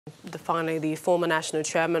Finally, the former national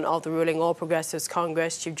chairman of the ruling All Progressives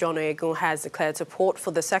Congress, Chief John Oyegun, has declared support for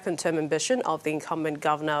the second-term ambition of the incumbent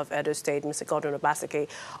governor of Edo State, Mr. Obaseki,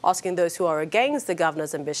 asking those who are against the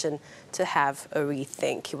governor's ambition to have a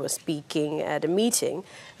rethink. He was speaking at a meeting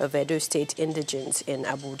of Edo State indigents in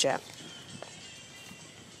Abuja.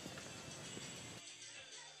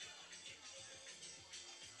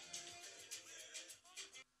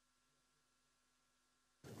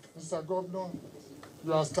 Mr. Governor,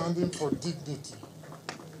 you are standing for dignity.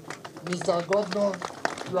 Mr. Governor,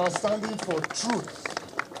 you are standing for truth.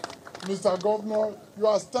 Mr. Governor, you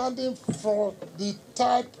are standing for the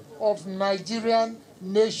type of Nigerian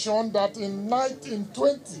nation that in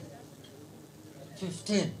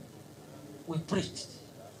 2015 we preached.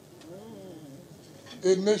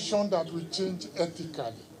 A nation that will change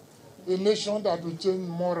ethically, a nation that will change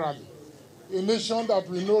morally, a nation that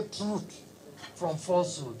will know truth from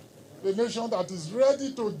falsehood, a nation that is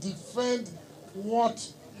ready to defend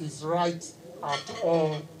what is right at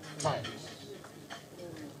all times.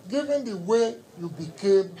 Given the way you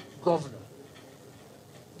became governor,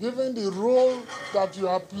 given the role that you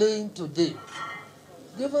are playing today,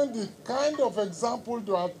 given the kind of example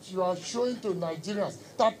that you are showing to Nigerians,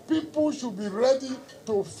 that people should be ready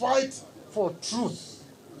to fight for truth.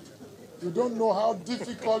 You don't know how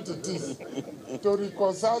difficult it is to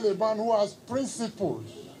reconcile a man who has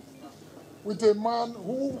principles with a man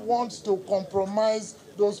who wants to compromise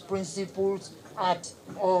those principles at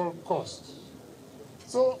all costs.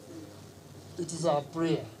 So it is our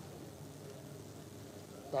prayer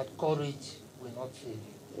that courage will not fail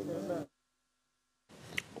you.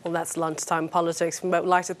 Well, that's lunchtime politics. But we'd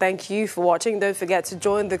like to thank you for watching. Don't forget to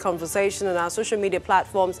join the conversation on our social media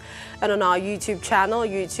platforms and on our YouTube channel,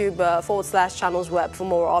 YouTube /channels web for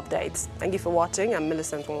more updates. Thank you for watching. I'm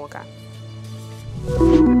Millicent Walker.